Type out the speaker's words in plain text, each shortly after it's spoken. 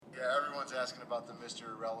Someone's asking about the Mr.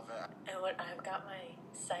 Irrelevant. And what I've got my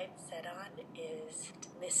sights set on is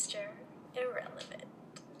Mr. Irrelevant.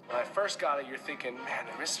 When I first got it, you're thinking, man,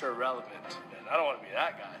 Mr. Irrelevant. Man, I don't want to be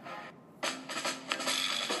that guy.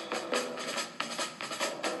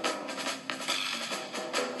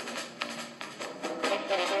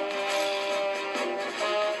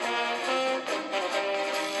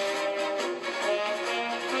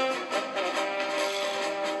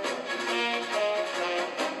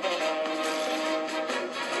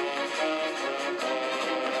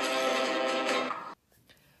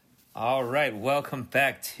 All right, welcome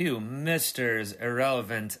back to Misterz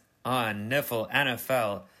Irrelevant on Niffle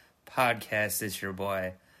NFL podcast. It's your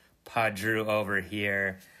boy, Pod Drew over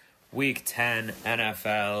here. Week 10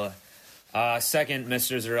 NFL, second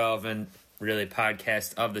Misterz Irrelevant really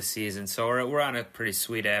podcast of the season. So we're on a pretty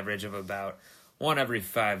sweet average of about one every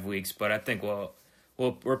 5 weeks, but I think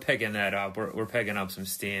we're picking that up. We're picking up some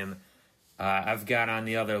steam. I've got on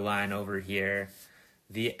the other line over here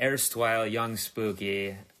the erstwhile young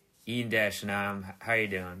spooky Ian-Nam. How you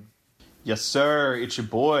doing? Yes, sir. It's your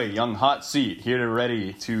boy, Young Hot Seat, here to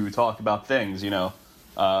ready to talk about things,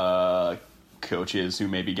 coaches who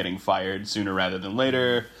may be getting fired sooner rather than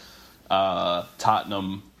later,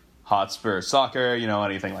 Tottenham Hotspur soccer,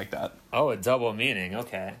 anything like that. Oh, a double meaning.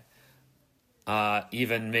 Okay.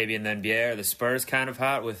 Even maybe in the NBA, or the Spurs kind of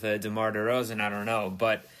hot with DeMar DeRozan. I don't know,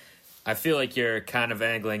 but I feel like you're kind of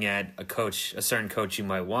angling at a certain coach you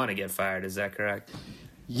might want to get fired. Is that correct?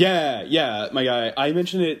 Yeah, my guy. I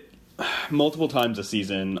mentioned it multiple times this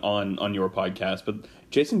season on your podcast, but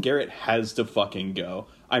Jason Garrett has to fucking go.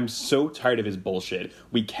 I'm so tired of his bullshit.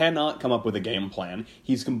 We cannot come up with a game plan.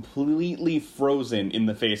 He's completely frozen in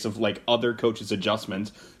the face of, other coaches'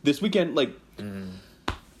 adjustments. This weekend,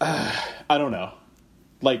 I don't know.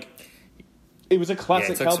 It was a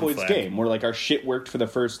classic Cowboys game where, our shit worked for the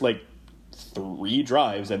first, 3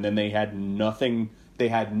 drives, and then they had nothing. They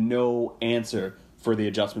had no answer for the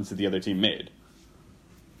adjustments that the other team made.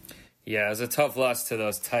 Yeah, it was a tough loss to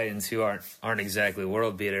those Titans who aren't exactly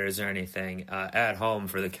world beaters or anything at home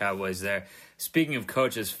for the Cowboys there. Speaking of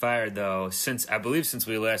coaches fired, though, since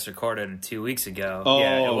we last recorded 2 weeks ago. Oh,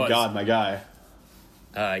 yeah, it was, God, my guy.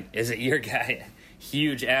 Is it your guy?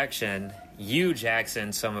 Hugh Jackson,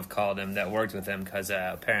 some have called him, that worked with him, because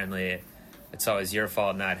apparently it's always your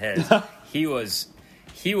fault, not his. He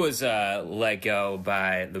was let go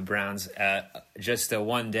by the Browns just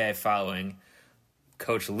one day following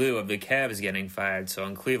Coach Lou of the Cavs getting fired. So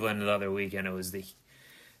in Cleveland the other weekend, it was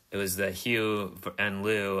the Hugh and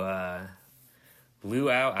Lou out.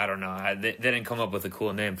 I don't know. They didn't come up with a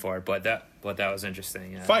cool name for it, but that was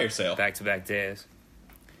interesting. Fire sale. Back-to-back days.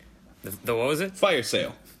 The what was it? Fire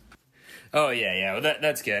sale. Oh yeah. Well,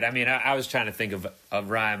 that's good. I mean, I was trying to think of a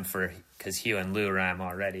rhyme because Hugh and Lou rhyme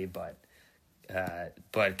already, but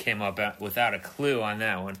came up without a clue on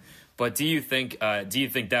that one. But do you think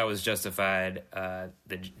that was justified,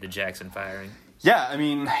 the Jackson firing? Yeah, I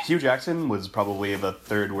mean, Hugh Jackson was probably the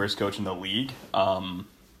third worst coach in the league. Do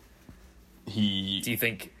you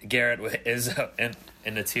think Garrett is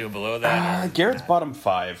in the two below that? Garrett's bottom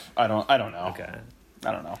 5. I don't know. Okay,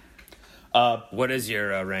 I don't know. What is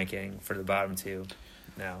your ranking for the bottom 2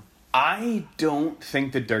 now? I don't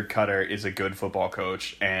think that Dirk Cutter is a good football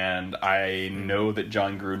coach, and I know that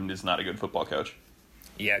John Gruden is not a good football coach.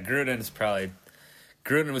 Yeah, Gruden was probably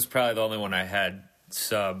the only one I had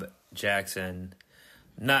sub Jackson.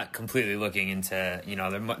 Not completely looking into,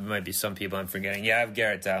 there might be some people I'm forgetting. Yeah, I have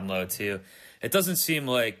Garrett down low too. It doesn't seem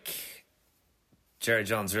like Jerry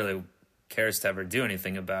Jones really cares to ever do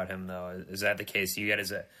anything about him, though. Is that the case? You get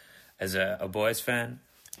as a Boys fan?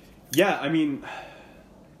 Yeah, I mean,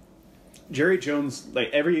 Jerry Jones,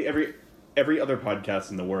 every other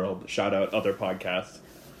podcast in the world, shout out other podcasts.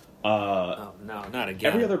 Oh no, not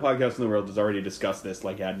again. Every other podcast in the world has already discussed this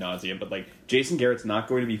ad nauseum, but Jason Garrett's not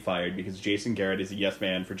going to be fired because Jason Garrett is a yes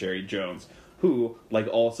man for Jerry Jones, who, like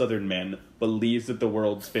all Southern men, believes that the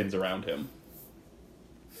world spins around him.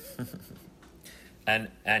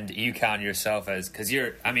 And you count yourself as, because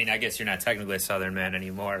I guess you're not technically a Southern man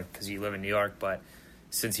anymore because you live in New York, but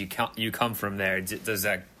since you come from there, does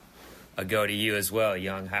that go to you as well,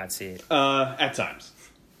 Young Hot Seat? At times.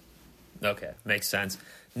 Okay, makes sense.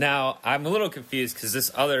 Now, I'm a little confused because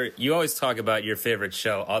you always talk about your favorite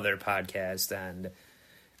show, Other Podcast, and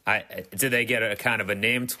did they get a kind of a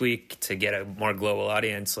name tweak to get a more global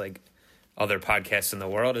audience, like Other Podcasts in the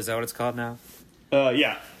World? Is that what it's called now?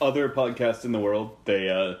 Yeah, Other Podcasts in the World. They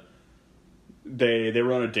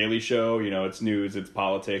run a daily show. It's news, it's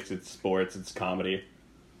politics, it's sports, it's comedy.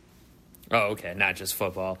 Oh, okay, not just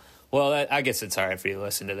football. Well, I guess it's all right for you to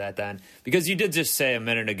listen to that then, because you did just say a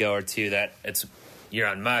minute ago or two that you're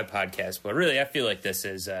on my podcast, but really I feel like this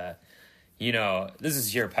is, this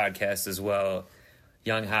is your podcast as well,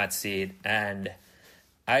 Young Hot Seat, and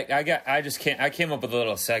I came up with a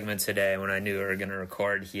little segment today when I knew we were going to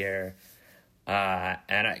record here,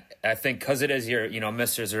 and I think because it is your,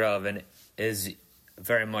 Misterz Irrelevant is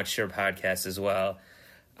very much your podcast as well.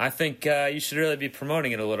 I think you should really be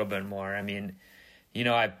promoting it a little bit more. I mean,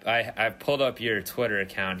 I pulled up your Twitter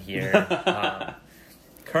account here.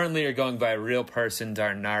 Currently, you're going by Real Person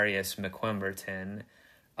Darnarius McQuimberton,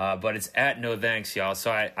 but it's at No Thanks, y'all. So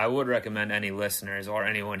I would recommend any listeners or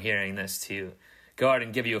anyone hearing this to go out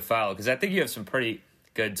and give you a follow, because I think you have some pretty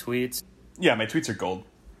good tweets. Yeah, my tweets are gold.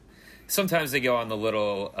 Sometimes they go on the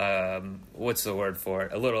little, what's the word for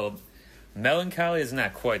it? A little melancholy is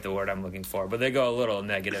not quite the word I'm looking for, but they go a little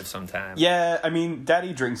negative sometimes. Yeah, I mean,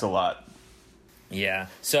 Daddy drinks a lot. Yeah.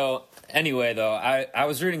 So anyway, though, I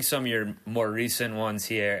was reading some of your more recent ones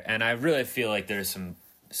here, and I really feel like there's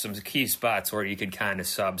some key spots where you could kind of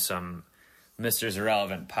sub some Misterz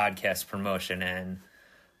Irrelevant podcast promotion in.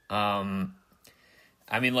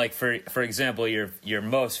 I mean, like for example, your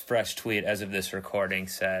most fresh tweet as of this recording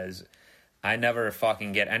says, "I never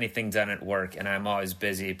fucking get anything done at work, and I'm always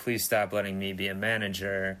busy. Please stop letting me be a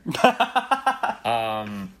manager."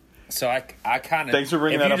 So I kind of, thanks for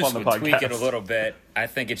bringing that up on the podcast. Tweak it a little bit. I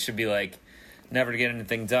think it should be like, never get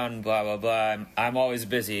anything done, blah blah blah. I'm always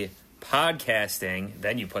busy podcasting.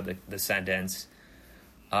 Then you put the sentence,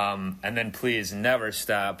 and then please never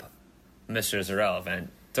stop Misterz Irrelevant.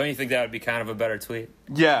 Don't you think that would be kind of a better tweet?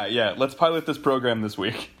 Yeah. Let's pilot this program this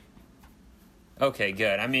week. Okay,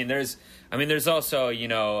 good. I mean, there's also,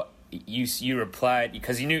 you replied,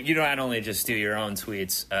 because you not only just do your own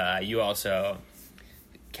tweets, you also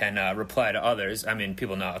can reply to others. I mean,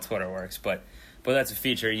 people know how Twitter works, but that's a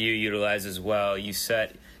feature you utilize as well. You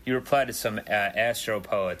replied to some Astro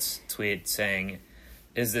Poets tweet saying,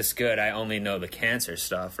 "Is this good? I only know the cancer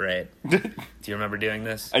stuff," right? Do you remember doing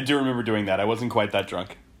this? I do remember doing that. I wasn't quite that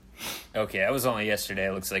drunk. Okay, that was only yesterday,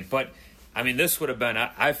 it looks like. But, I mean, this would have been,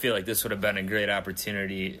 I feel like this would have been a great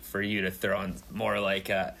opportunity for you to throw in more like,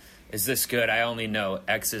 "Is this good? I only know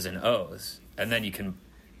X's and O's." And then you can,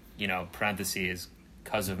 parentheses,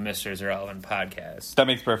 "because of Misterz Irrelevant podcast." That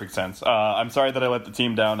makes perfect sense. I'm sorry that I let the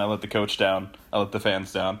team down. I let the coach down. I let the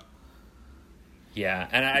fans down. Yeah,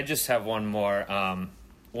 and I just have one more,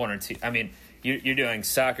 one or two. I mean, you're doing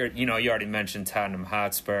soccer. You already mentioned Tottenham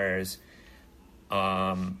Hotspurs.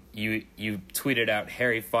 You tweeted out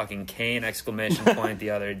Harry fucking Kane ! The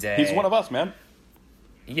other day. He's one of us, man.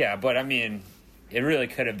 Yeah, but I mean, it really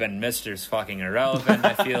could have been Misterz fucking Irrelevant.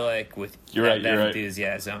 I feel like with you're that right.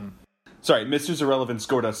 enthusiasm. Sorry, Misterz Irrelevant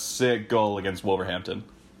scored a sick goal against Wolverhampton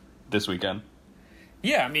this weekend.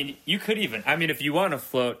 Yeah, I mean, you could even, if you want to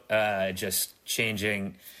float just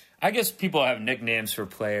changing, I guess people have nicknames for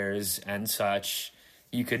players and such.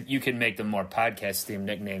 You could make them more podcast-themed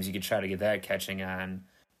nicknames. You could try to get that catching on.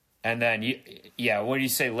 And then, what do you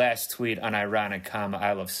say last tweet, unironic,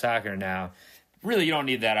 I love soccer now? Really, you don't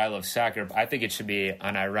need that I love soccer. I think it should be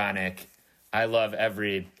unironic, I love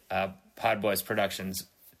every Podboys Productions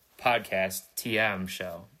podcast TM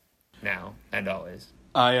show now and always.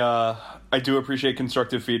 I do appreciate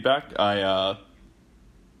constructive feedback. We're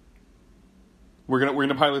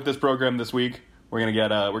gonna pilot this program this week. We're gonna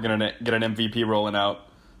get an MVP rolling out,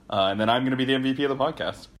 and then I'm gonna be the MVP of the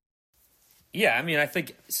podcast. Yeah, I mean, I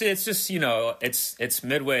think it's just it's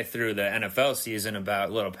midway through the NFL season, about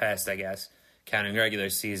a little past, I guess, counting regular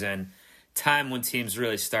season, time when teams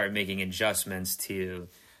really start making adjustments to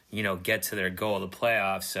get to their goal, the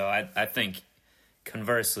playoffs. So I think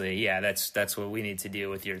conversely, yeah, that's what we need to do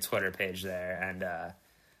with your Twitter page there,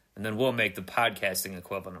 and then we'll make the podcasting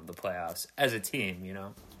equivalent of the playoffs as a team.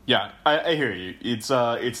 Yeah, I hear you. It's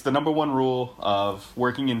the number one rule of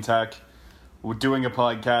working in tech, doing a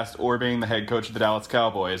podcast, or being the head coach of the Dallas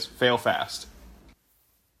Cowboys: fail fast.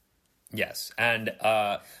 Yes, and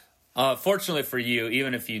fortunately for you,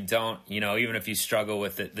 even if you don't, even if you struggle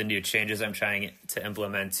with the new changes I'm trying to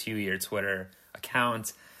implement to your Twitter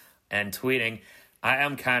account and tweeting, I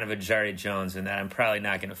am kind of a Jerry Jones in that I'm probably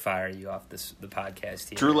not going to fire you off the podcast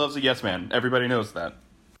here. Drew loves a yes man. Everybody knows that.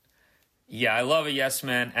 Yeah, I love a yes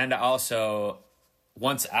man, and also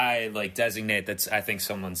once I designate that I think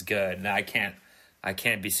someone's good, and I can't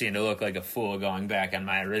be seen to look like a fool going back on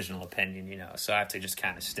my original opinion, so I have to just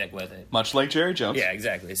kind of stick with it. Much like Jerry Jones. Yeah,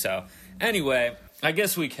 exactly. So anyway, I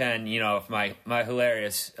guess we can, if my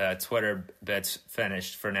hilarious Twitter bit's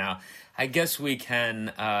finished for now, I guess we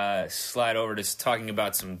can slide over to talking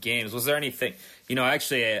about some games. Was there anything,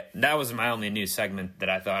 actually, that was my only new segment that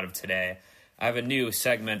I thought of today. I have a new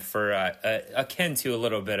segment for akin to a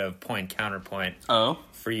little bit of point counterpoint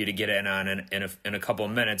for you to get in on in a couple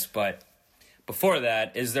of minutes. But before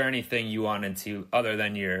that, is there anything you wanted to, other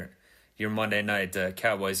than your Monday night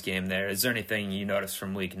Cowboys game there, is there anything you noticed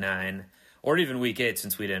from Week 9 or even Week 8,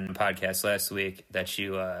 since we didn't podcast last week, that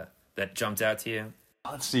you that jumped out to you?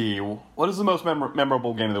 Let's see. What is the most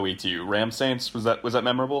memorable game of the week to you? Rams Saints, was that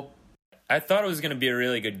memorable? I thought it was going to be a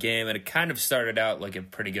really good game, and it kind of started out like a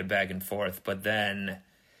pretty good back and forth, but then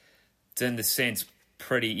the Saints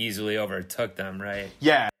pretty easily overtook them, right?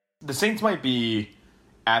 Yeah, the Saints might be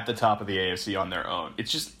at the top of the AFC on their own. It's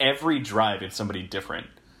just every drive it's somebody different.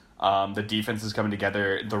 The defense is coming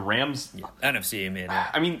together. The Rams... Yeah, NFC, you mean.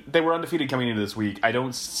 I mean, they were undefeated coming into this week. I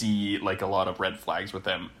don't see, a lot of red flags with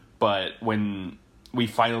them. But when we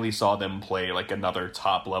finally saw them play, another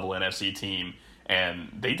top-level NFC team, and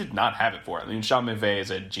they did not have it for it. I mean, Sean McVay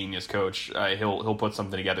is a genius coach. He'll put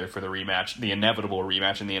something together for the rematch, the inevitable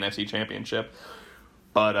rematch in the NFC Championship.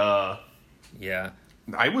 But, yeah,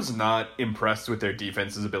 I was not impressed with their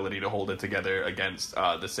defense's ability to hold it together against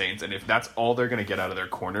the Saints. And if that's all they're going to get out of their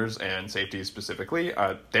corners and safeties specifically,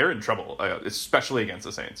 they're in trouble, especially against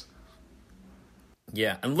the Saints.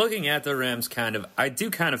 Yeah, and looking at the Rams, I do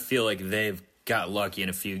kind of feel like they've got lucky in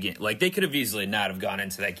a few games. They could have easily not have gone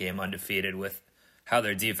into that game undefeated with how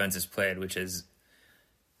their defense has played, which is,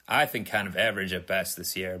 I think, kind of average at best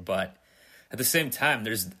this year. But at the same time,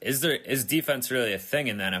 is defense really a thing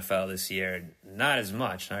in the NFL this year? Not as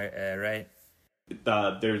much, right?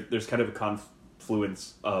 There's kind of a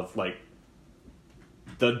confluence of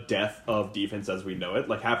the death of defense as we know it,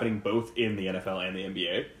 happening both in the NFL and the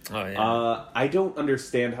NBA. Oh yeah. I don't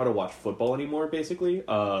understand how to watch football anymore, basically,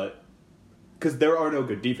 because there are no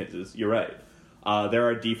good defenses. You're right. There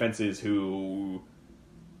are defenses who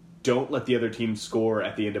don't let the other team score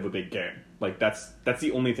at the end of a big game. That's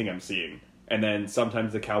the only thing I'm seeing. And then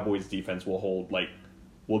sometimes the Cowboys defense will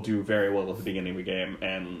do very well at the beginning of a game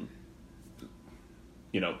and,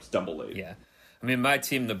 stumble late. Yeah. I mean, my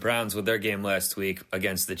team, the Browns, with their game last week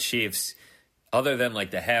against the Chiefs, other than the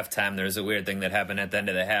halftime, there was a weird thing that happened at the end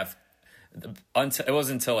of the half. It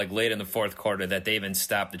wasn't until late in the fourth quarter that they even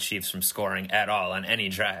stopped the Chiefs from scoring at all on any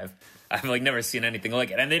drive. I've never seen anything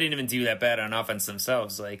like it. And they didn't even do that bad on offense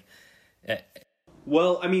themselves.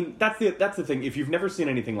 Well, I mean, that's the thing. If you've never seen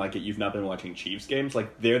anything like it, you've not been watching Chiefs games.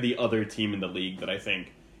 They're the other team in the league that I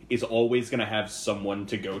think is always going to have someone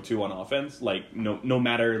to go to on offense. No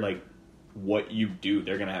matter what you do,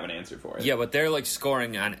 they're going to have an answer for it. Yeah, but they're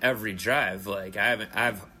scoring on every drive.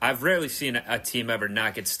 I've rarely seen a team ever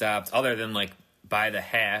not get stopped other than by the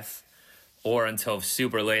half or until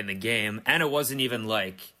super late in the game. And it wasn't even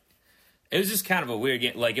it was just kind of a weird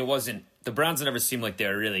game. It wasn't, the Browns never seemed like they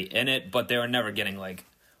were really in it, but they were never getting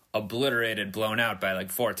obliterated, blown out by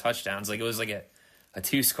 4 touchdowns. It was a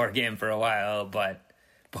 2-score game for a while, but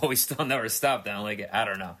we still never stopped them. I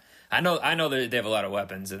don't know. I know they have a lot of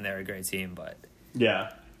weapons and they're a great team, but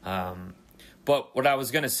yeah. But what I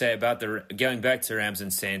was going to say about going back to Rams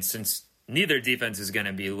and Saints, since neither defense is going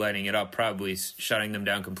to be lighting it up, probably shutting them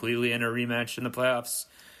down completely in a rematch in the playoffs.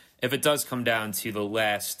 If it does come down to the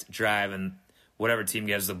last drive and whatever team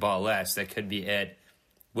gets the ball last, that could be it.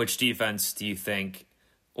 Which defense do you think,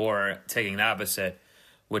 or taking the opposite,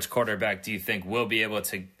 which quarterback do you think will be able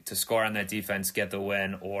to score on that defense, get the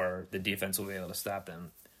win, or the defense will be able to stop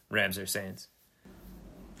them? Rams or Saints?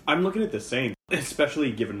 I'm looking at the Saints,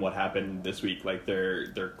 especially given what happened this week.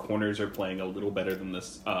 Their corners are playing a little better than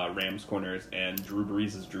this Rams corners, and Drew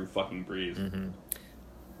Brees is Drew fucking Brees. Mm-hmm.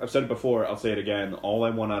 I've said it before, I'll say it again. All I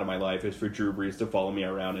want out of my life is for Drew Brees to follow me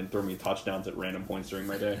around and throw me touchdowns at random points during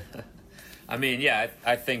my day. I mean, yeah,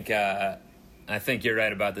 I think you're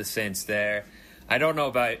right about the Saints there. I don't know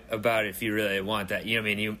about if you really want that. You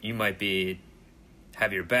might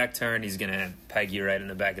have your back turned. He's going to peg you right in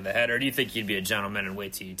the back of the head. Or do you think you'd be a gentleman and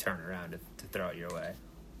wait till you turn around to throw it your way?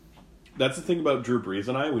 That's the thing about Drew Brees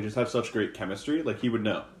and I. We just have such great chemistry. He would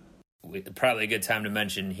know. Probably a good time to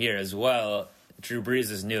mention here as well, Drew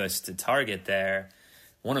Brees' newest target there.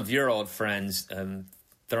 One of your old friends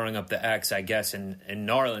throwing up the X, I guess, in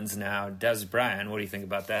New Orleans now, Des Bryant. What do you think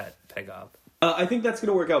about that pick-up? I think that's going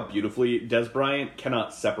to work out beautifully. Des Bryant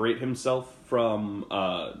cannot separate himself from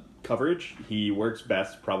coverage. He works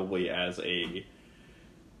best probably as a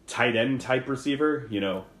tight end type receiver,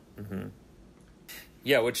 Mm-hmm.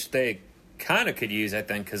 Yeah, which they kind of could use, I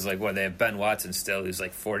think, because they have Ben Watson still, who's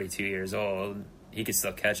 42 years old. He could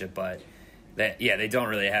still catch it, but They don't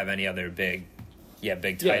really have any other big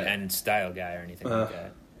tight end style guy or anything like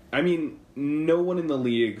that. I mean, no one in the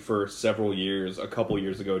league for several years, a couple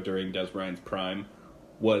years ago during Des Bryant's prime,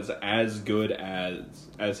 was as good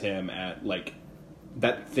as him at, like,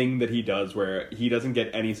 that thing that he does where he doesn't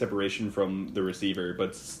get any separation from the receiver,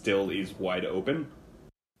 but still is wide open.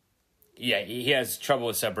 Yeah, he has trouble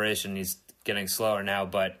with separation. He's getting slower now,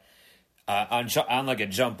 but on like a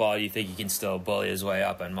jump ball, you think he can still bully his way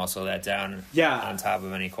up and muscle that down on top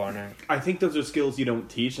of any corner? I think those are skills you don't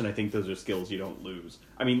teach, and I think those are skills you don't lose.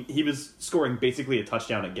 I mean, he was scoring basically a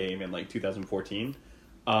touchdown a game in, like, 2014.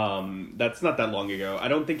 That's not that long ago. I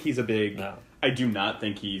don't think he's a big... No. I do not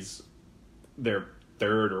think he's their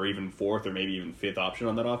third or even fourth or maybe even fifth option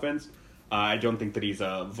on that offense. I don't think that he's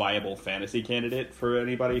a viable fantasy candidate for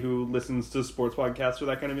anybody who listens to sports podcasts for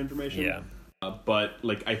that kind of information. Yeah. But,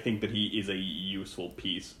 like, I think that he is a useful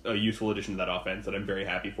addition to that offense, and I'm very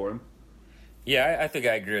happy for him. Yeah, I think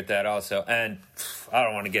I agree with that also. And I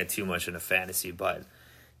don't want to get too much into fantasy, but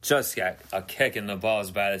just got a kick in the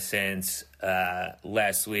balls by the Saints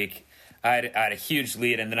last week. I had a huge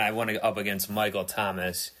lead, and then I went up against Michael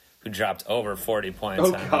Thomas, who dropped over 40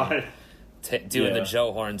 points on God. Doing the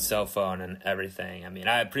Joe Horn cell phone and everything. I mean,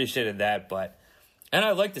 I appreciated that, but... And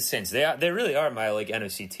I like the Saints. They really are my, like,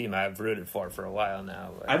 NFC team I've rooted for a while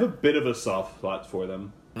now. But. I have a bit of a soft spot for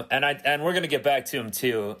them. And we're going to get back to them,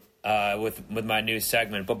 too, with my new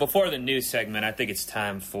segment. But before the new segment, I think it's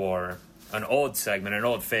time for an old segment, an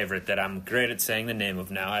old favorite that I'm great at saying the name of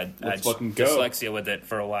now. I fucking go. Dyslexia with it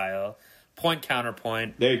for a while. Point,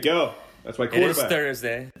 counterpoint. There you go. That's my quarterback. It is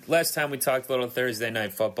Thursday. Last time we talked a little Thursday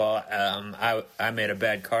night football, I made a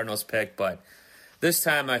bad Cardinals pick, but... This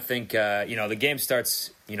time, I think, the game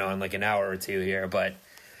starts, in like an hour or two here. But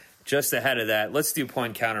just ahead of that, let's do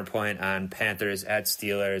point counterpoint on Panthers at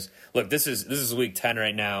Steelers. Look, this is week 10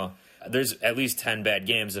 right now. There's at least 10 bad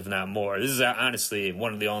games, if not more. This is honestly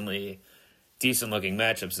one of the only decent-looking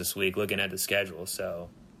matchups this week, looking at the schedule.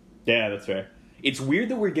 So, yeah, that's fair. It's weird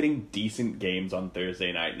that we're getting decent games on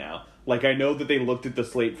Thursday night now. Like, I know that they looked at the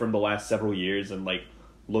slate from the last several years and, like,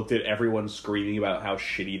 looked at everyone screaming about how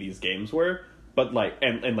shitty these games were. But, like,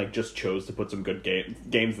 and just chose to put some good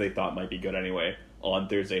games they thought might be good anyway on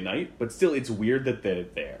Thursday night. But still, it's weird that they're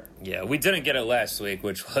there. Yeah, we didn't get it last week,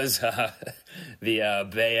 which was the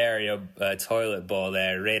Bay Area toilet bowl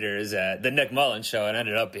there. Raiders, the Nick Mullen show it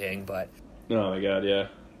ended up being, but... Oh, my God, yeah.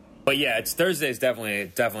 But, yeah, it's Thursdays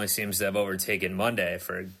definitely seems to have overtaken Monday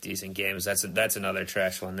for decent games. That's another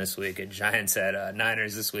trash one this week. Giants at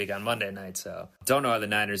Niners this week on Monday night, so... Don't know how the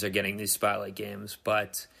Niners are getting these spotlight games,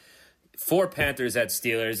 but... For Panthers at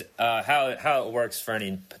Steelers, how it works for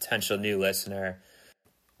any potential new listener,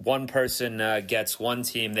 one person gets one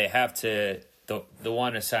team. They have to, the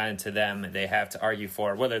one assigned to them, they have to argue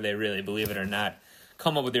for whether they really believe it or not.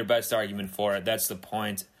 Come up with your best argument for it. That's the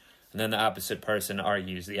point. And then the opposite person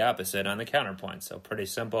argues the opposite on the counterpoint. So pretty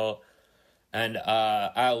simple. And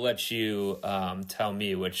I'll let you tell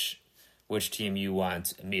me which team you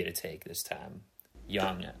want me to take this time.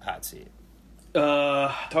 Young hot seat.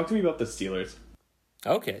 Talk to me about the Steelers.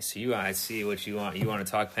 Okay, so I see what you want. You want to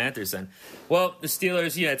talk Panthers then? Well, the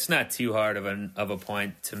Steelers, yeah, it's not too hard of a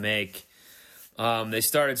point to make. They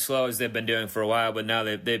started slow as they've been doing for a while, but now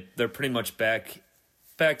they're pretty much back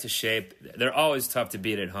to shape. They're always tough to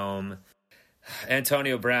beat at home.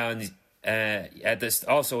 Antonio Brown at this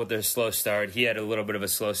also with their slow start. He had a little bit of a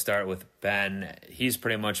slow start with Ben. He's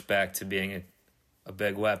pretty much back to being a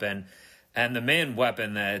big weapon. And the main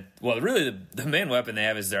weapon the main weapon they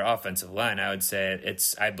have is their offensive line. I would say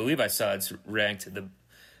I believe I saw it's ranked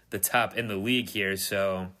the top in the league here.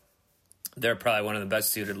 So they're probably one of the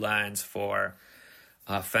best suited lines for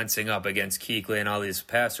fencing up against Kuechly and all these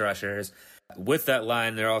pass rushers. With that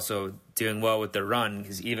line, they're also doing well with the run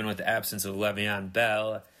because even with the absence of Le'Veon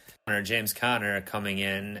Bell, James Conner coming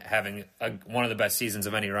in, having one of the best seasons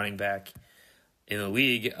of any running back in the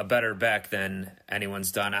league, a better back than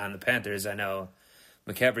anyone's done on the Panthers. I know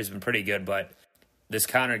McCaffrey's been pretty good, but this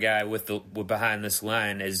Conner guy with behind this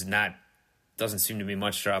line doesn't seem to be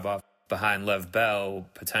much drop off behind Lev Bell,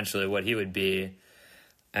 potentially what he would be.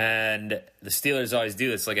 And the Steelers always do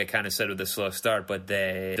this, like I kind of said with the slow start, but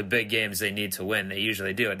the big games they need to win, they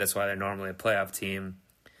usually do it. That's why they're normally a playoff team.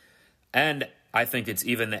 And I think it's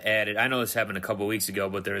even the added, I know this happened a couple weeks ago,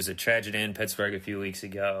 but there was a tragedy in Pittsburgh a few weeks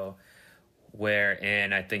ago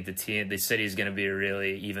wherein I think the city is going to be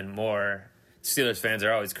really even more. Steelers fans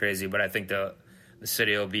are always crazy, but I think the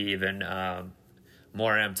city will be even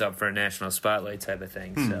more amped up for a national spotlight type of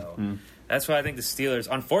thing. So that's why I think the Steelers,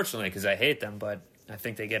 unfortunately, because I hate them, but I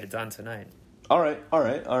think they get it done tonight. All right.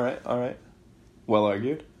 Well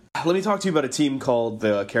argued. Let me talk to you about a team called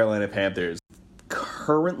the Carolina Panthers.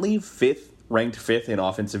 Currently ranked fifth in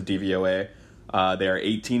offensive DVOA. They are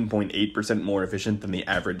 18.8% more efficient than the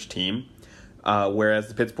average team. Whereas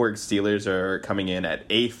the Pittsburgh Steelers are coming in at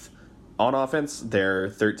 8th on offense. They're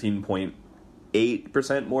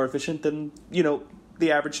 13.8% more efficient than,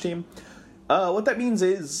 the average team. What that means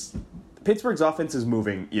is Pittsburgh's offense is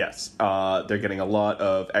moving, yes. They're getting a lot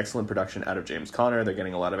of excellent production out of James Conner. They're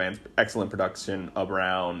getting a lot of excellent production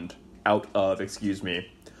out of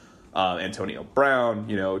Antonio Brown,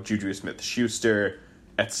 Juju Smith-Schuster,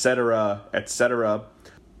 etc., etc.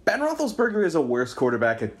 Ben Roethlisberger is a worse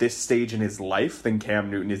quarterback at this stage in his life than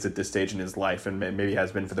Cam Newton is at this stage in his life, and maybe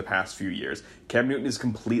has been for the past few years. Cam Newton is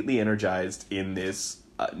completely energized in this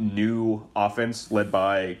new offense led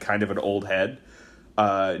by kind of an old head.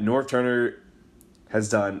 Norv Turner has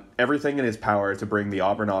done everything in his power to bring the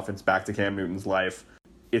Auburn offense back to Cam Newton's life.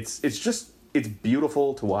 It's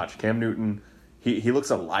beautiful to watch. Cam Newton, he looks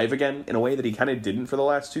alive again in a way that he kind of didn't for the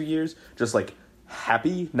last 2 years. Just like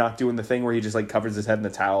happy, not doing the thing where he just like covers his head in the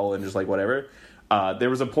towel and just like whatever. There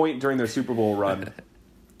was a point during their Super Bowl run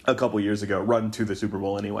a couple years ago, run to the Super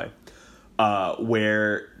Bowl anyway,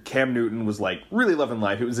 where Cam Newton was like really loving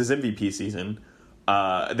life. It was his MVP season.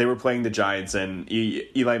 They were playing the Giants, and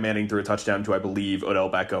Eli Manning threw a touchdown to, I believe, Odell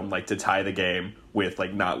Beckham, like to tie the game with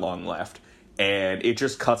like not long left. And it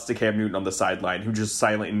just cuts to Cam Newton on the sideline, who just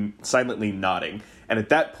silently nodding. And at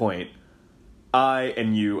that point, I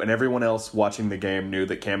and you and everyone else watching the game knew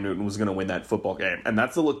that Cam Newton was going to win that football game. And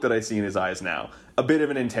that's the look that I see in his eyes now. A bit of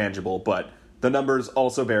an intangible, but the numbers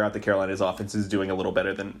also bear out that Carolina's offense is doing a little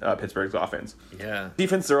better than Pittsburgh's offense. Yeah.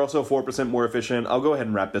 Defense, they're also 4% more efficient. I'll go ahead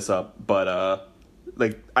and wrap this up, but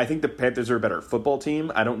I think the Panthers are a better football team.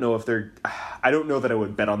 I don't know that I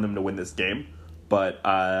would bet on them to win this game, but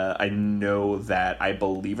I know that I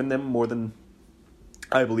believe in them more than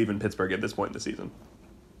I believe in Pittsburgh at this point in the season.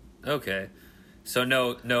 Okay. So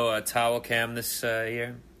no towel cam this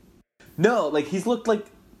year? No, like he's looked like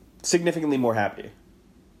significantly more happy.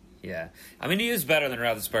 Yeah. I mean, he is better than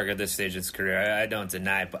Roethlisberger at this stage of his career. I don't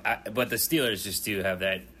deny it, but the Steelers just do have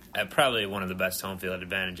that probably one of the best home field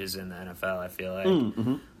advantages in the NFL, I feel like.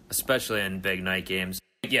 Mm-hmm. Especially in big night games.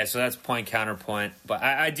 Yeah, so that's point counterpoint. But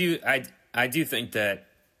I do think that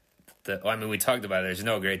we talked about it, there's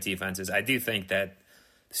no great defenses. I do think that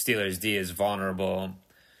the Steelers D is vulnerable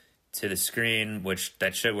to the screen, which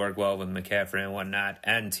that should work well with McCaffrey and whatnot,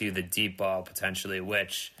 and to the deep ball potentially,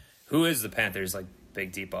 who is the Panthers' like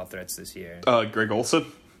big deep ball threats this year? Greg Olsen.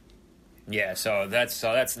 Yeah, so that's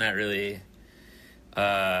not really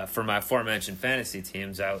for my aforementioned fantasy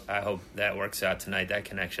teams. I hope that works out tonight, that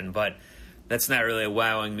connection, but that's not really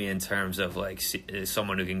wowing me in terms of like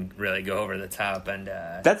someone who can really go over the top. And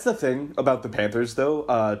that's the thing about the Panthers,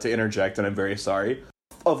 though. To interject, and I'm very sorry.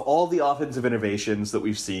 Of all the offensive innovations that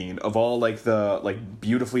we've seen, of all like the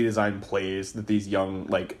beautifully designed plays that these young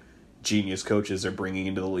like genius coaches are bringing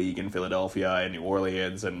into the league in Philadelphia and New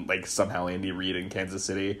Orleans, and like somehow Andy Reid in Kansas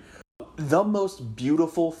City, the most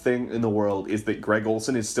beautiful thing in the world is that Greg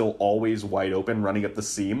Olsen is still always wide open, running up the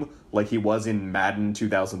seam like he was in Madden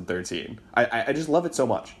 2013. I just love it so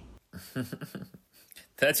much.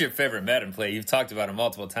 That's your favorite Madden play. You've talked about it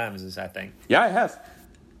multiple times, I think. Yeah, I have.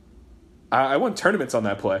 I won tournaments on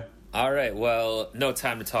that play. All right, well, no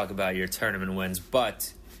time to talk about your tournament wins,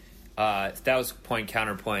 but that was point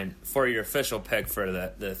counterpoint. For your official pick for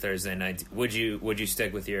the Thursday night, would you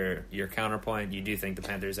stick with your counterpoint? You do think the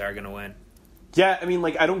Panthers are going to win? Yeah, I mean,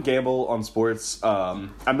 like, I don't gamble on sports.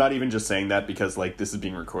 I'm not even just saying that because, like, this is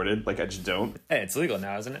being recorded. Like, I just don't. Hey, it's legal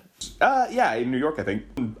now, isn't it? Yeah, in New York, I think.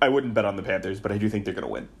 I wouldn't bet on the Panthers, but I do think they're going to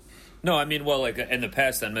win. No, I mean, well, like in the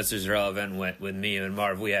past, on Misterz Relevant with me and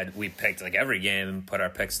Marv, we picked like every game and put our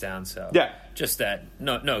picks down. So yeah, just that,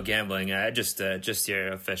 no gambling. Just your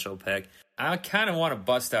official pick. I kind of want to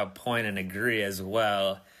bust out point and agree as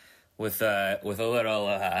well with a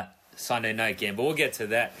little Sunday night game, but we'll get to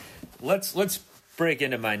that. Let's break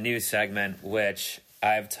into my new segment, which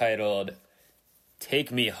I've titled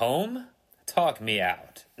 "Take Me Home, Talk Me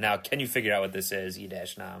Out." Now, can you figure out what this is,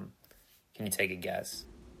 E-Nam? Can you take a guess?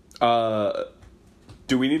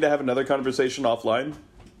 Do we need to have another conversation offline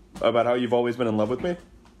about how you've always been in love with me?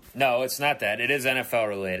 No, it's not that. It is NFL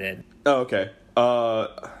related. Oh, okay.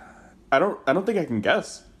 I don't think I can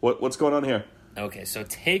guess. What's going on here? Okay, so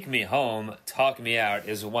take me home, talk me out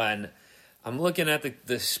is when I'm looking at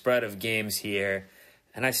the spread of games here,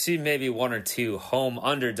 and I see maybe one or two home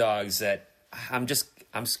underdogs that I'm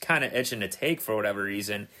kind of itching to take for whatever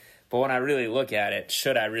reason. But when I really look at it,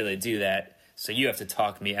 should I really do that? So you have to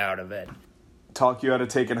talk me out of it. Talk you out of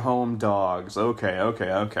taking home dogs.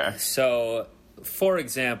 Okay. So for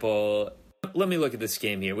example, let me look at this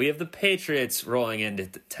game here. We have the Patriots rolling into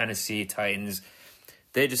the Tennessee Titans.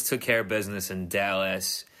 They just took care of business in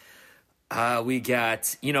Dallas. We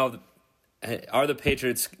got, are the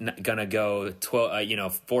Patriots gonna go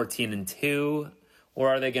 14-2, or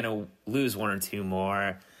are they gonna lose one or two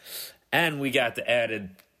more? And we got the added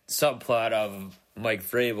subplot of Mike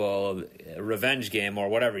Vrabel, revenge game, or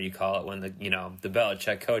whatever you call it, when the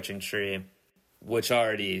Belichick coaching tree, which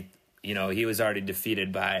already, he was already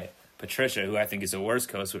defeated by Patricia, who I think is a worse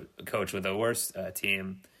coach with a worse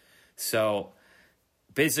team. So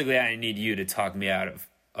basically, I need you to talk me out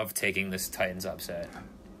of taking this Titans upset.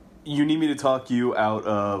 You need me to talk you out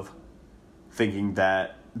of thinking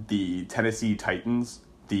that the Tennessee Titans,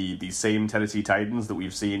 the same Tennessee Titans that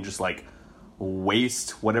we've seen just like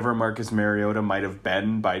waste whatever Marcus Mariota might have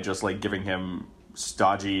been by just like giving him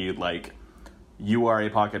stodgy, like, you are a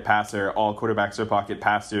pocket passer, all quarterbacks are pocket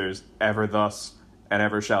passers, ever thus and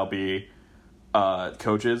ever shall be,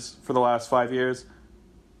 coaches for the last 5 years.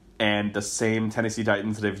 And the same Tennessee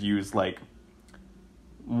Titans that have used like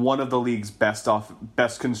one of the league's best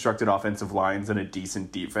constructed offensive lines and a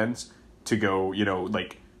decent defense to go,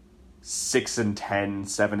 like 6-10,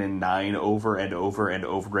 7-9 over and over and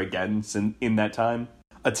over again in that time.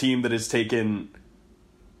 A team that has taken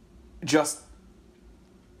just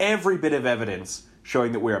every bit of evidence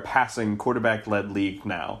showing that we're a passing quarterback-led league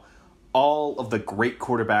now. All of the great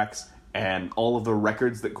quarterbacks and all of the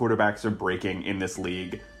records that quarterbacks are breaking in this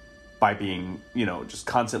league by being, just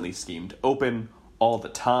constantly schemed open all the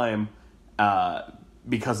time,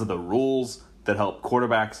 because of the rules that help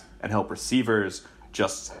quarterbacks and help receivers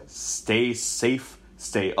just stay safe,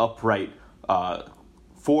 stay upright,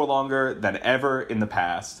 for longer than ever in the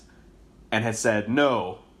past, and has said,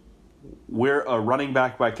 no, we're a running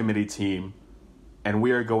back by committee team, and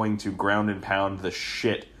we are going to ground and pound the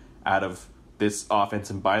shit out of this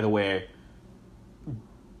offense. And by the way,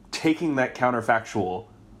 taking that counterfactual,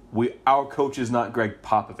 our coach is not Greg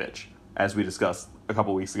Popovich, as we discussed a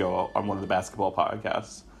couple weeks ago on one of the basketball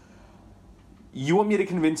podcasts. You want me to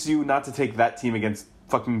convince you not to take that team against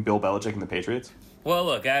fucking Bill Belichick and the Patriots? Well,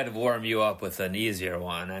 look, I had to warm you up with an easier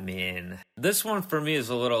one. I mean, this one for me is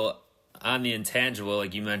a little on the intangible,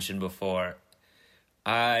 like you mentioned before.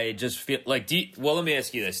 I just feel like, let me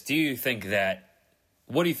ask you this.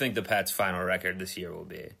 What do you think the Pats' final record this year will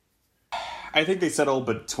be? I think they settle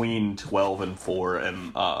between 12-4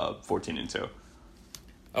 and 14-2.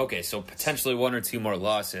 Okay, so potentially one or two more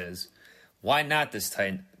losses. Why not this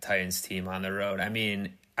Titans team on the road? I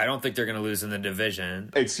mean, I don't think they're going to lose in the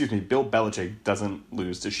division. Excuse me, Bill Belichick doesn't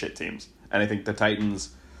lose to shit teams. And I think the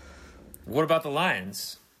Titans... What about the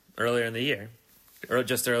Lions earlier in the year? Or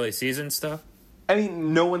just early season stuff? I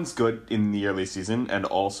mean, no one's good in the early season, and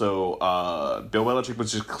also Bill Belichick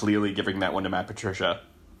was just clearly giving that one to Matt Patricia.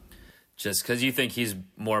 Just because you think he's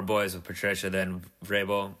more boys with Patricia than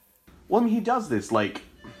Vrabel? Well, I mean, he does this, like...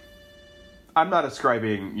 I'm not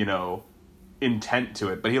ascribing, intent to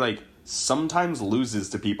it, but he, sometimes loses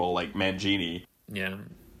to people like Mangini. Yeah.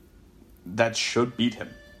 That should beat him.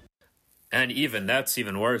 And that's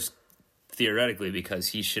even worse, theoretically, because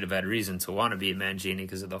he should have had reason to want to beat Mangini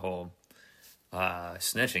because of the whole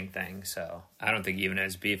snitching thing. So I don't think he even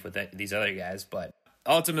has beef with these other guys, but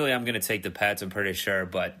ultimately I'm going to take the Pats, I'm pretty sure.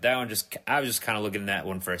 But that one I was just kind of looking at that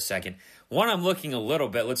one for a second. One, I'm looking a little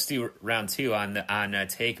bit. Let's do round two on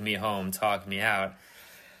Take Me Home, Talk Me Out.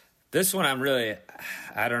 This one,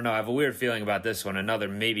 I don't know. I have a weird feeling about this one. Another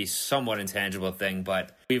maybe somewhat intangible thing,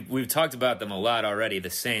 but we've talked about them a lot already. The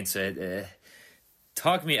Saints.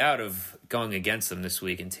 Talk me out of going against them this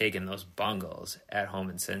week and taking those Bungles at home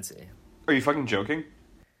in Cincy. Are you fucking joking?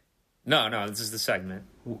 No, this is the segment.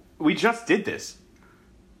 We just did this.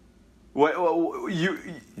 What you?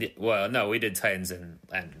 Well, no, we did Titans and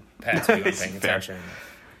Pats. You weren't paying attention.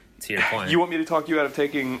 To your point, you want me to talk you out of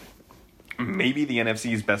taking maybe the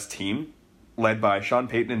NFC's best team, led by Sean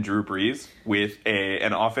Payton and Drew Brees, with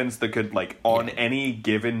an offense that could, on any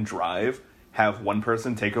given drive, have one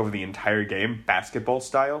person take over the entire game, basketball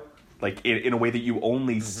style, in a way that you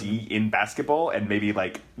only see in basketball and maybe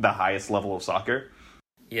the highest level of soccer.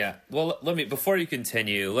 Yeah. Well, before you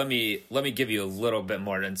continue, let me give you a little bit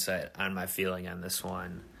more insight on my feeling on this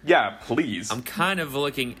one. Yeah, please. I'm kind of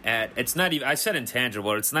looking at, it's not even, I said intangible,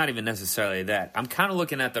 but it's not even necessarily that. I'm kind of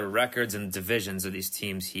looking at the records and divisions of these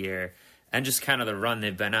teams here and just kind of the run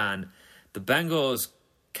they've been on. The Bengals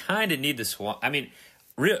kind of need this one. I mean,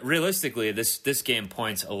 realistically, this game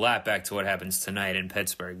points a lot back to what happens tonight in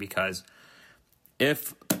Pittsburgh, because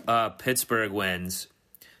if Pittsburgh wins,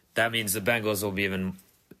 that means the Bengals will be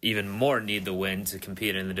even more need the win to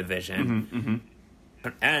compete in the division.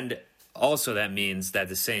 And also that means that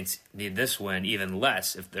the Saints need this win even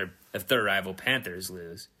less if their rival Panthers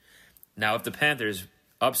lose. Now, if the Panthers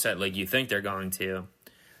upset like you think they're going to,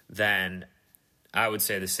 then I would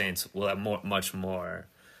say the Saints will have much more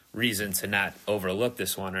reason to not overlook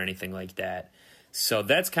this one or anything like that. So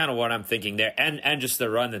that's kind of what I'm thinking there, and just the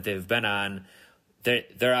run that they've been on.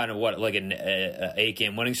 They're on an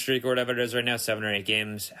 8-game winning streak or whatever it is right now, 7 or 8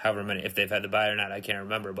 games, however many, if they've had the bye or not, I can't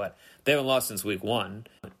remember, but they haven't lost since week 1.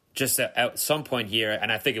 Just at some point here,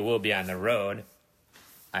 and I think it will be on the road,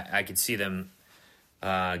 I could see them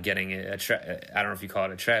getting I don't know if you call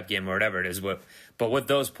it a trap game or whatever it is, but with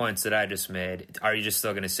those points that I just made, are you just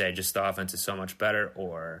still going to say just the offense is so much better,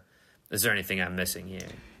 or is there anything I'm missing here?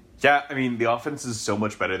 Yeah, I mean, the offense is so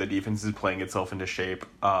much better. The defense is playing itself into shape.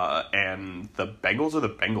 And the Bengals are the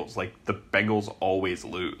Bengals. Like, the Bengals always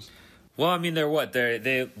lose. Well, I mean, they're what?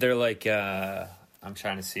 They're like, I'm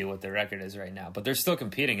trying to see what their record is right now. But they're still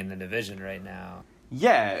competing in the division right now.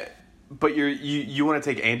 Yeah, but you want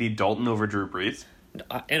to take Andy Dalton over Drew Brees?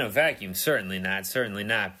 In a vacuum, certainly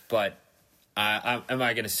not. But am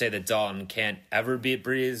I going to say that Dalton can't ever beat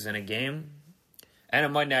Brees in a game? And it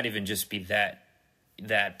might not even just be that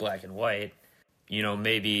black and white.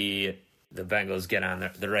 Maybe the Bengals get on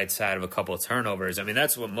the right side of a couple of turnovers. I mean,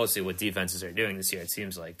 that's mostly what defenses are doing this year. It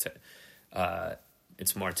seems like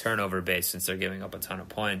it's more turnover based since they're giving up a ton of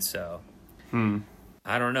points. So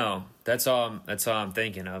I don't know. That's all I'm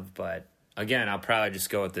thinking of. But again, I'll probably just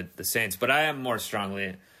go with the Saints. But I am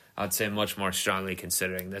I'd say much more strongly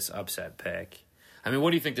considering this upset pick. I mean, what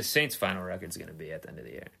do you think the Saints' final record is going to be at the end of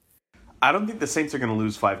the year? I don't think the Saints are going to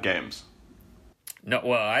lose 5 games. No,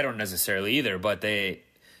 well, I don't necessarily either, but they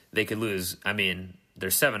could lose. I mean, they're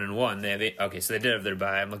 7-1. They have 8. Okay, so they did have their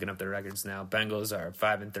bye. I'm looking up their records now. Bengals are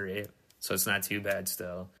 5-3, so it's not too bad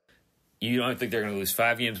still. You don't think they're going to lose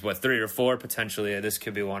 5 games, but 3 or 4 potentially. This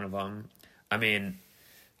could be one of them. I mean,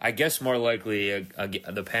 I guess more likely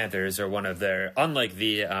the Panthers are one of their, unlike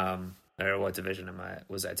the or what division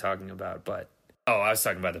was I talking about? But I was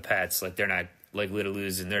talking about the Pats. Like, they're not likely to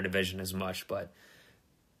lose in their division as much, but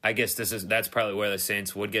I guess that's probably where the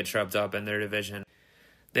Saints would get tripped up in their division.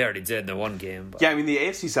 They already did in the one game. But. Yeah, I mean, the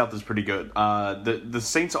AFC South is pretty good. The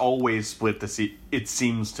Saints always split it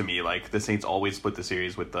seems to me like the Saints always split the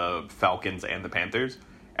series with the Falcons and the Panthers,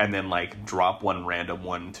 and then like drop one random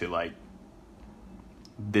one to like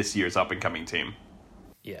this year's up and coming team.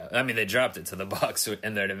 Yeah, I mean, they dropped it to the Bucs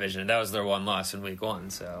in their division. That was their one loss in week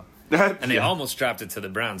 1. So, and they almost dropped it to the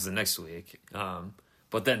Browns the next week.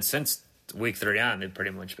 But then since week 3 on, they've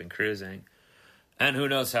pretty much been cruising. And who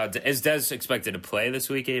knows is Dez expected to play this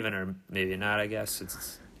week even, or maybe not, I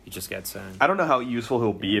guess. He just got signed. I don't know how useful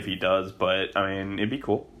he'll be if he does, but, I mean, it'd be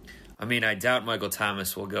cool. I mean, I doubt Michael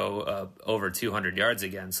Thomas will go over 200 yards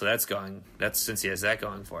again, so that's since he has that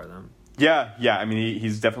going for them. Yeah, I mean,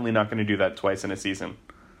 he's definitely not going to do that twice in a season.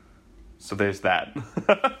 So there's that.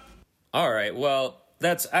 All right, well,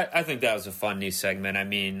 I think that was a fun new segment. I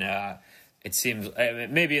mean, it seems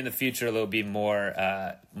maybe in the future there'll be more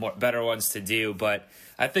better ones to do, but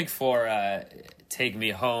I think for Take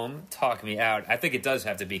Me Home, Talk Me Out, I think it does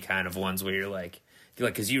have to be kind of ones where you're like,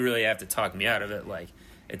 because you really have to talk me out of it. Like,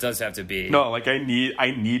 it does have to be. No, like I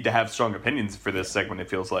need to have strong opinions for this segment. It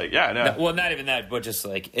feels like, yeah, no. Well, not even that, but just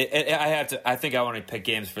like I think I want to pick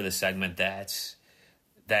games for the segment that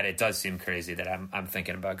it does seem crazy that I'm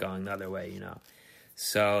thinking about going the other way,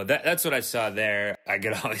 So that's what I saw there. I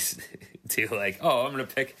could always do like, I'm going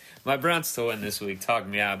to pick my Browns to win this week. Talk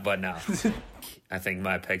me out, but no. I think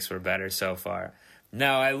my picks were better so far.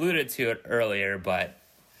 Now, I alluded to it earlier, but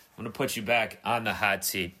I'm going to put you back on the hot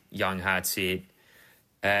seat, young hot seat.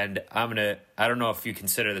 And I don't know if you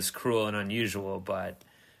consider this cruel and unusual, but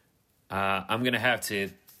I'm going to have to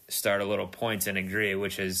start a little point and agree,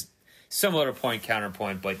 which is similar to point,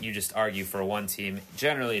 counterpoint, but you just argue for one team.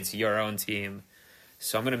 Generally, it's your own team.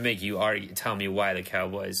 So I'm going to make you tell me why the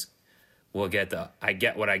Cowboys will get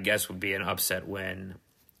what I guess would be an upset win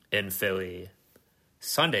in Philly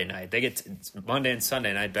Sunday night. They get Monday and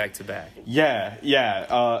Sunday night back to back. Yeah.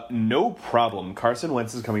 No problem. Carson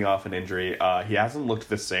Wentz is coming off an injury. He hasn't looked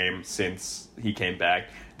the same since he came back.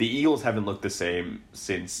 The Eagles haven't looked the same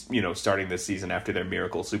since, starting this season after their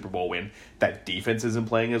miracle Super Bowl win. That defense isn't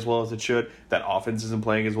playing as well as it should. That offense isn't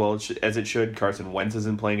playing as well as it should. Carson Wentz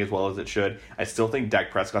isn't playing as well as it should. I still think Dak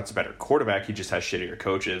Prescott's a better quarterback. He just has shittier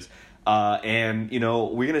coaches. And we're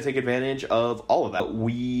going to take advantage of all of that.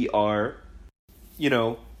 We are,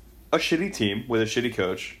 a shitty team with a shitty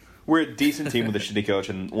coach. We're a decent team with a shitty coach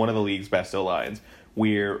and one of the league's best O-lines.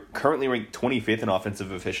 We're currently ranked 25th in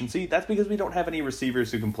offensive efficiency. That's because we don't have any receivers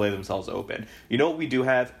who can play themselves open. You know what we do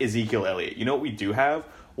have? Ezekiel Elliott. You know what we do have?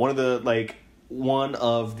 one of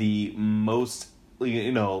the most,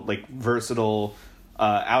 versatile,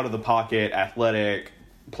 out of the pocket, athletic,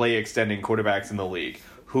 play extending quarterbacks in the league,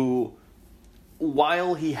 who,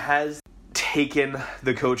 while he has taken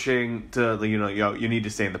the coaching to, you need to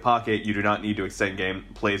stay in the pocket, you do not need to extend game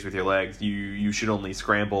plays with your legs, you should only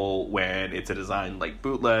scramble when it's a design like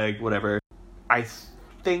bootleg, whatever. I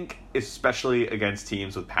think, especially against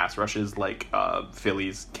teams with pass rushes like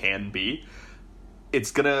Phillies can be,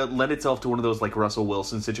 it's gonna lend itself to one of those like Russell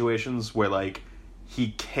Wilson situations where like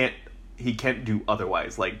he can't do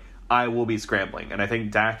otherwise. Like, I will be scrambling, and I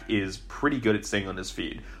think Dak is pretty good at staying on his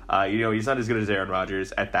feet. He's not as good as Aaron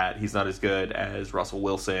Rodgers at that. He's not as good as Russell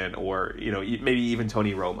Wilson or maybe even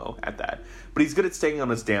Tony Romo at that. But he's good at staying on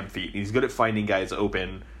his damn feet. He's good at finding guys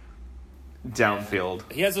open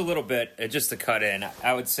downfield. He has a little bit, just to cut in,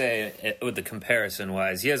 I would say, with the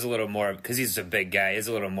comparison-wise, he has a little more, because he's a big guy, he has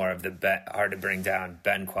a little more of the hard-to-bring-down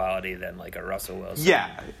bend quality than, like, a Russell Wilson.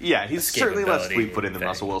 Yeah, he's certainly less fleet-footed than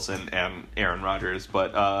Russell Wilson and Aaron Rodgers,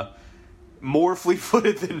 but more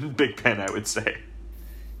fleet-footed than Big Ben, I would say.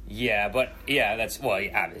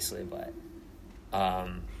 Obviously, but...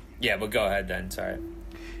 but go ahead then, sorry.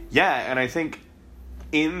 Yeah, and I think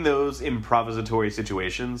in those improvisatory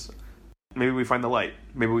situations, maybe we find the light.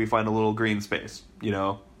 Maybe we find a little green space.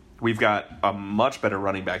 We've got a much better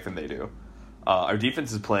running back than they do. Our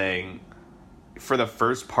defense is playing for the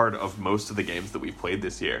first part of most of the games that we've played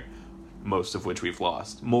this year, most of which we've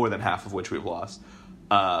lost, more than half of which we've lost.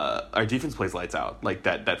 Our defense plays lights out. Like,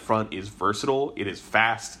 that front is versatile. It is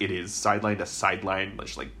fast. It is sideline to sideline,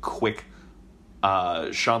 like quick.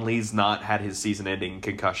 Sean Lee's not had his season-ending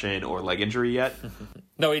concussion or leg injury yet.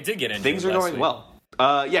 No, he did get injured. Things are going well.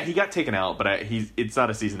 He got taken out, but it's not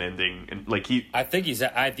a season-ending. And I think he's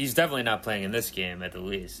definitely not playing in this game at the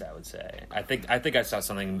least. I would say. I think I saw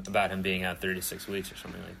something about him being out 36 weeks or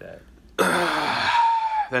something like that.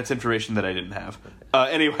 That's information that I didn't have.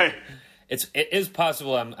 Anyway, it is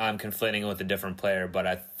possible I'm conflating it with a different player, but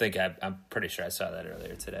I think I'm pretty sure I saw that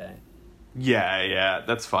earlier today. Yeah,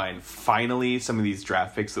 that's fine. Finally, some of these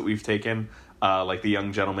draft picks that we've taken. Like the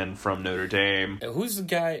young gentleman from Notre Dame. Who's the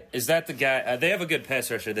guy? Is that the guy? They have a good pass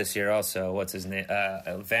rusher this year also. What's his name?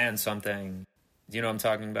 Van something. Do you know what I'm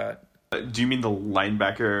talking about? Do you mean the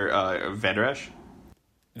linebacker, Van Der Esch?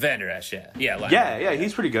 Van Der Esch, yeah. Yeah,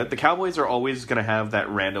 he's pretty good. The Cowboys are always going to have that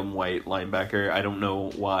random white linebacker. I don't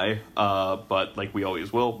know why, but we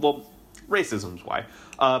always will. Well, racism's why.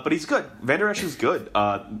 But he's good. Van Der Esch is good.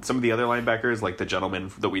 Some of the other linebackers, like the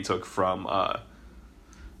gentleman that we took from...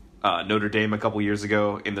 Notre Dame a couple years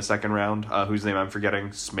ago in the second round, whose name I'm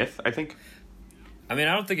forgetting, Smith, I think. I mean,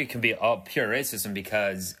 I don't think it can be all pure racism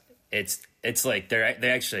because it's like they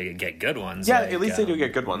actually get good ones. Yeah, at least they do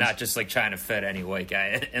get good ones. Not just trying to fit any white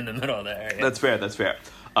guy in the middle there. Yeah. That's fair.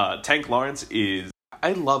 Tank Lawrence is...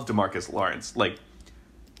 I love DeMarcus Lawrence.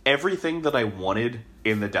 Everything that I wanted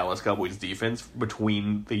in the Dallas Cowboys defense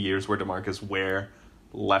between the years where DeMarcus Ware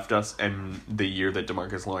left us and the year that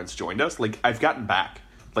DeMarcus Lawrence joined us, I've gotten back.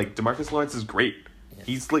 DeMarcus Lawrence is great. Yeah.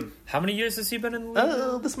 He's How many years has he been in the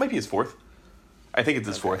league? This might be his fourth. I think it's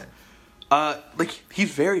his fourth.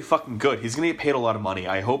 He's very fucking good. He's going to get paid a lot of money,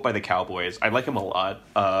 I hope, by the Cowboys. I like him a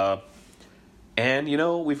lot. And,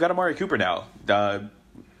 we've got Amari Cooper now. The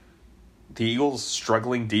Eagles'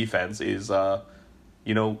 struggling defense is, got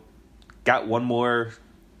one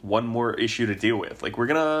more issue to deal with. We're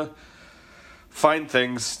going to find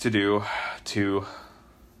things to do to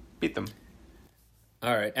beat them.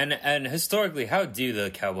 All right, and historically, how do the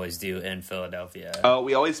Cowboys do in Philadelphia?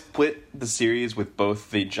 We always split the series with both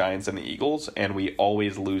the Giants and the Eagles, and we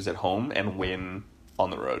always lose at home and win on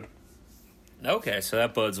the road. Okay, so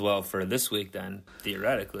that bodes well for this week then,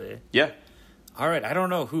 theoretically. Yeah. All right, I don't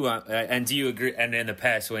know who, and do you agree? And in the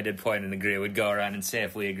past, when I did point and agree, we'd go around and say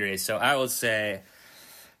if we agree. So I'll say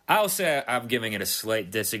I'm giving it a slight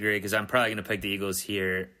disagree because I'm probably going to pick the Eagles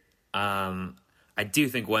here. I do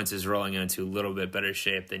think Wentz is rolling into a little bit better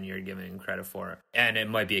shape than you're giving him credit for. And it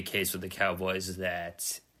might be a case with the Cowboys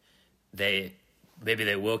that maybe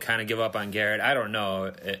they will kind of give up on Garrett. I don't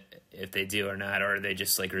know if they do or not, or they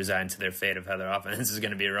just resign to their fate of how their offense is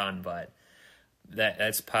going to be run, but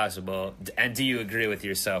that's possible. And do you agree with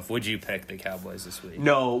yourself? Would you pick the Cowboys this week?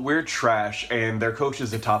 No, we're trash, and their coach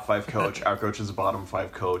is a top 5 coach. Our coach is a bottom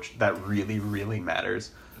 5 coach. That really, really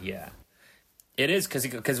matters. Yeah. It is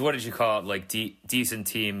because what did you call it? Decent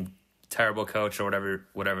team, terrible coach, or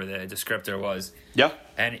whatever the descriptor was. Yeah.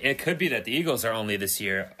 And it could be that the Eagles are only this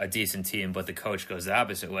year a decent team, but the coach goes the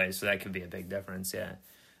opposite way, so that could be a big difference. Yeah.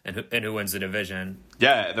 And who wins the division?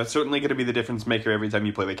 Yeah, that's certainly going to be the difference maker every time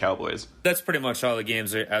you play the Cowboys. That's pretty much all the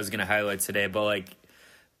games I was going to highlight today. But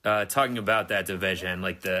talking about that division,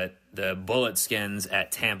 like the Bullet Skins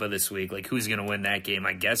at Tampa this week, like who's going to win that game?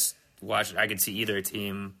 I guess I could see either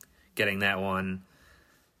team getting that one.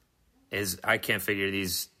 I can't figure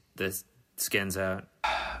the Skins out.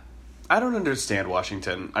 I don't understand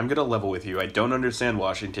Washington. I'm going to level with you. I don't understand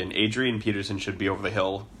Washington. Adrian Peterson should be over the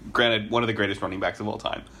hill. Granted, one of the greatest running backs of all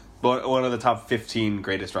time. But one of the top 15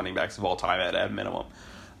 greatest running backs of all time at a minimum.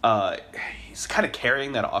 He's kind of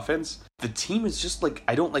carrying that offense. The team is just like,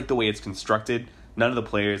 I don't like the way it's constructed. None of the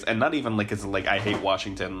players, and not even like it's like I hate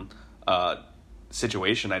Washington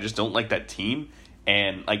situation. I just don't like that team.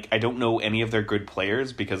 And like I don't know any of their good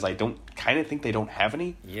players because I don't kind of think they don't have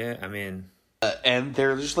any. Yeah, I mean... and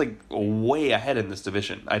they're just like way ahead in this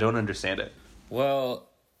division. I don't understand it. Well,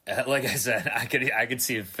 like I said, I could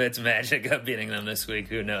see Fitz magic up beating them this week.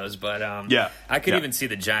 Who knows? But I could even see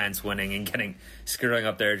the Giants winning and screwing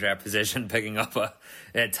up their draft position, picking up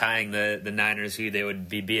tying the Niners, who they would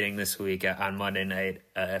be beating this week on Monday night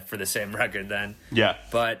for the same record. Then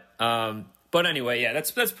But anyway, yeah,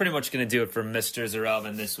 that's pretty much going to do it for Misterz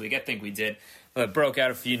Irrelevant this week. I think we did. Broke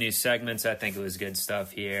out a few new segments. I think it was good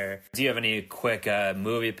stuff here. Do you have any quick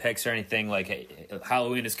movie picks or anything? Like,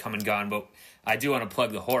 Halloween is come and gone, but I do want to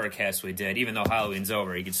plug the horror cast we did. Even though Halloween's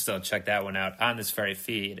over, you can still check that one out on this very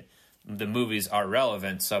feed. The Movies Are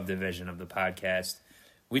Relevant subdivision of the podcast.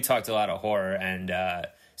 We talked a lot of horror, and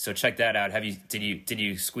so check that out. Did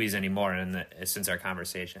you squeeze any more in since our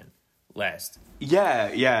conversation last?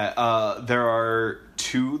 Yeah. There are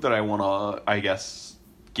two that I want to, I guess,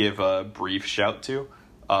 give a brief shout to.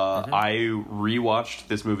 I rewatched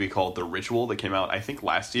this movie called The Ritual that came out, I think,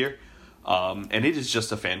 last year. And it is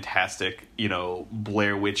just a fantastic,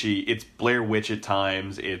 Blair Witchy. It's Blair Witch at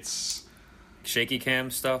times. It's shaky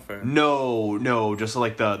cam stuff, or no, just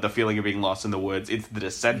like the feeling of being lost in the woods. It's The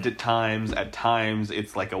Descent at times. At times,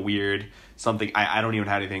 it's like a weird something. I don't even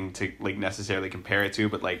have anything to like necessarily compare it to,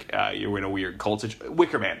 but like you're in a weird cult.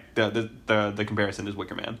 Wicker Man. The comparison is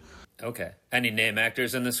Wicker Man. Okay. Any name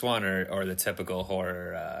actors in this one, or the typical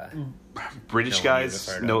horror? British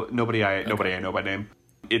guys. Nobody I know by name.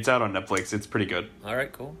 It's out on Netflix. It's pretty good. All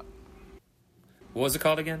right, cool. What was it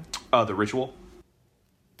called again? The Ritual.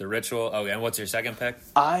 The Ritual. Oh, and what's your second pick?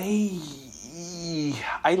 I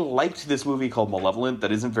liked this movie called Malevolent.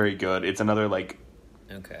 That isn't very good. It's another like.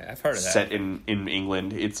 Okay, I've heard of that. Set in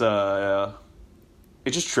England. It's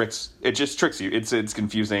it just tricks you. It's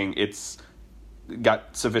confusing. It's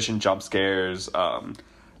got sufficient jump scares.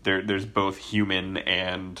 There's both human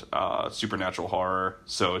and supernatural horror,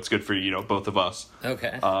 so it's good for both of us.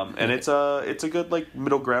 Okay. And it's a good like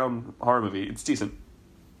middle ground horror movie. It's decent.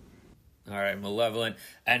 All right, Malevolent,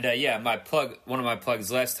 and one of my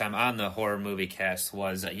plugs last time on the horror movie cast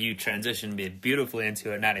was you transitioned me beautifully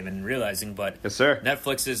into it, not even realizing, but yes, sir.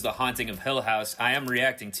 Netflix's The Haunting of Hill House. I am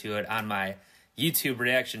reacting to it on my YouTube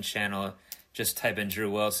reaction channel. Just type in Drew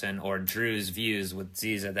Wilson or Drew's Views with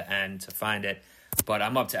Z's at the end to find it. But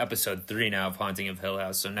I'm up to episode 3 now of Haunting of Hill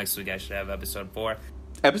House, so next week I should have episode 4.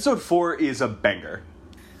 Episode 4 is a banger.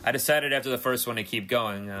 I decided after the first one to keep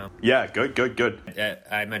going. Yeah, good.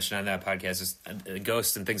 I mentioned on that podcast,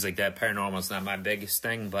 ghosts and things like that. Paranormal is not my biggest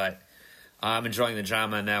thing, but I'm enjoying the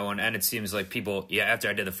drama in that one. And it seems like people, after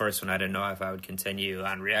I did the first one, I didn't know if I would continue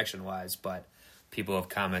on reaction-wise, but people have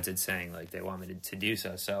commented saying like they want me to do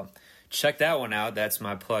so. So check that one out. That's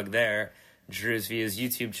my plug there. Drew's Views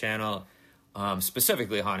YouTube channel,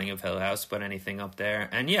 specifically Haunting of Hill House, but anything up there.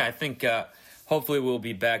 And I think hopefully we'll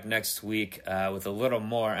be back next week with a little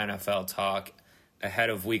more NFL talk ahead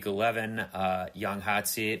of Week 11, Young Hot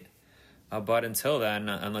Seat. But until then,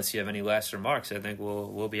 unless you have any last remarks, I think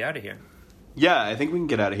we'll be out of here. Yeah, I think we can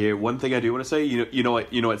get out of here. One thing I do want to say, you know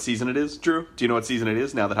what season it is, Drew? Do you know what season it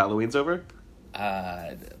is now that Halloween's over?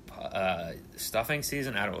 Stuffing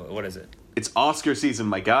season? I don't know. What is it? It's Oscar season,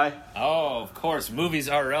 my guy. Oh, of course. Movies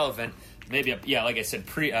are relevant. Maybe, like I said,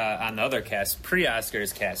 on the other cast,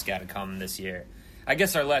 pre-Oscars cast got to come this year. I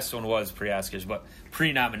guess our last one was pre-Oscars, but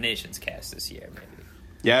pre-nominations cast this year, maybe.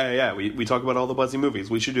 Yeah. We talk about all the buzzy movies.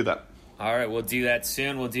 We should do that. All right, we'll do that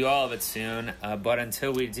soon. We'll do all of it soon. But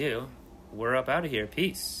until we do, we're up out of here.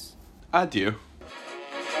 Peace. Adieu.